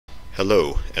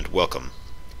Hello and welcome.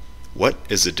 What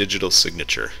is a digital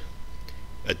signature?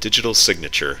 A digital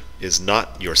signature is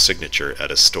not your signature at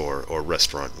a store or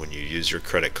restaurant when you use your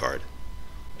credit card.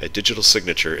 A digital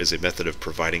signature is a method of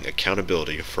providing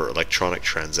accountability for electronic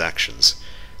transactions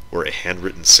where a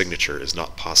handwritten signature is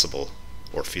not possible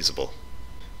or feasible.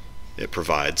 It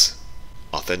provides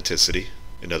authenticity,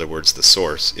 in other words, the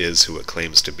source is who it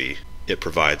claims to be. It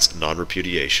provides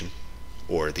non-repudiation,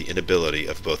 or the inability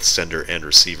of both sender and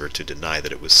receiver to deny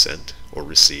that it was sent or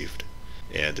received.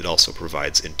 And it also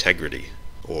provides integrity,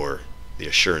 or the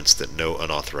assurance that no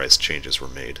unauthorized changes were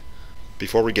made.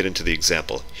 Before we get into the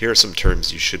example, here are some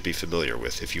terms you should be familiar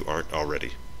with if you aren't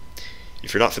already.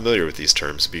 If you're not familiar with these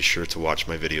terms, be sure to watch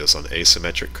my videos on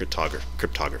asymmetric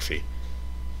cryptography,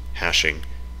 hashing,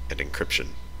 and encryption.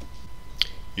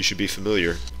 You should be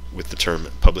familiar with the term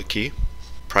public key,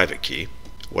 private key,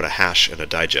 what a hash and a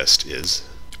digest is,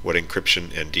 what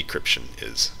encryption and decryption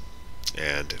is,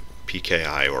 and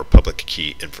PKI or public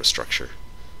key infrastructure.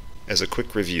 As a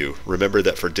quick review, remember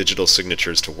that for digital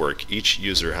signatures to work, each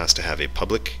user has to have a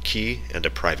public key and a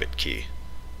private key.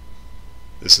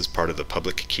 This is part of the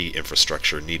public key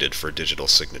infrastructure needed for digital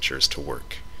signatures to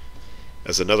work.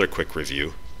 As another quick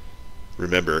review,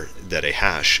 remember that a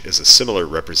hash is a smaller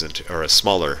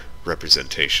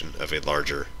representation of a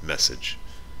larger message.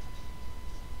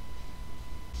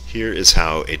 Here is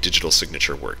how a digital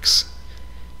signature works.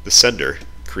 The sender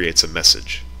creates a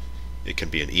message. It can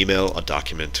be an email, a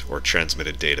document, or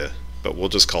transmitted data, but we'll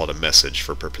just call it a message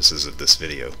for purposes of this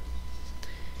video.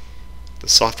 The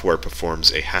software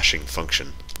performs a hashing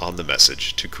function on the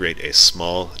message to create a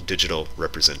small digital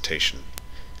representation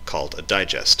called a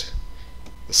digest.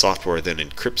 The software then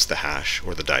encrypts the hash,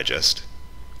 or the digest,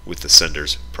 with the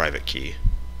sender's private key,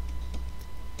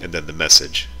 and then the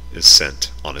message is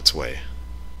sent on its way.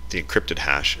 The encrypted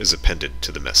hash is appended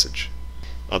to the message.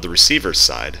 On the receiver's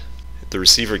side, the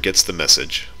receiver gets the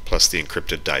message plus the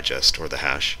encrypted digest, or the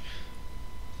hash.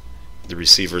 The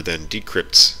receiver then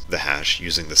decrypts the hash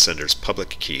using the sender's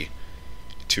public key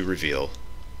to reveal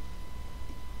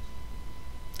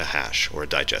a hash, or a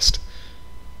digest.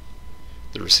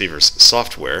 The receiver's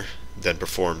software then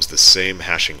performs the same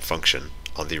hashing function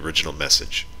on the original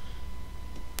message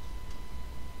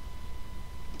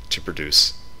to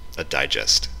produce a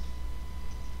digest.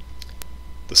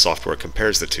 The software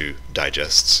compares the two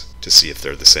digests to see if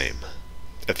they're the same.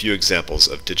 A few examples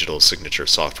of digital signature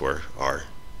software are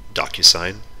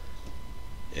DocuSign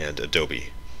and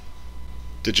Adobe.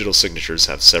 Digital signatures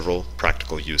have several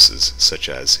practical uses, such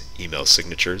as email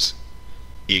signatures,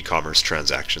 e-commerce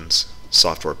transactions,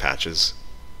 software patches,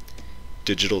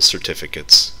 digital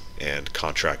certificates, and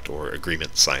contract or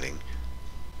agreement signing.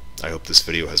 I hope this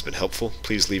video has been helpful.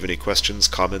 Please leave any questions,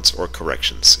 comments, or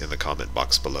corrections in the comment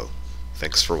box below.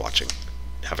 Thanks for watching.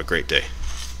 Have a great day.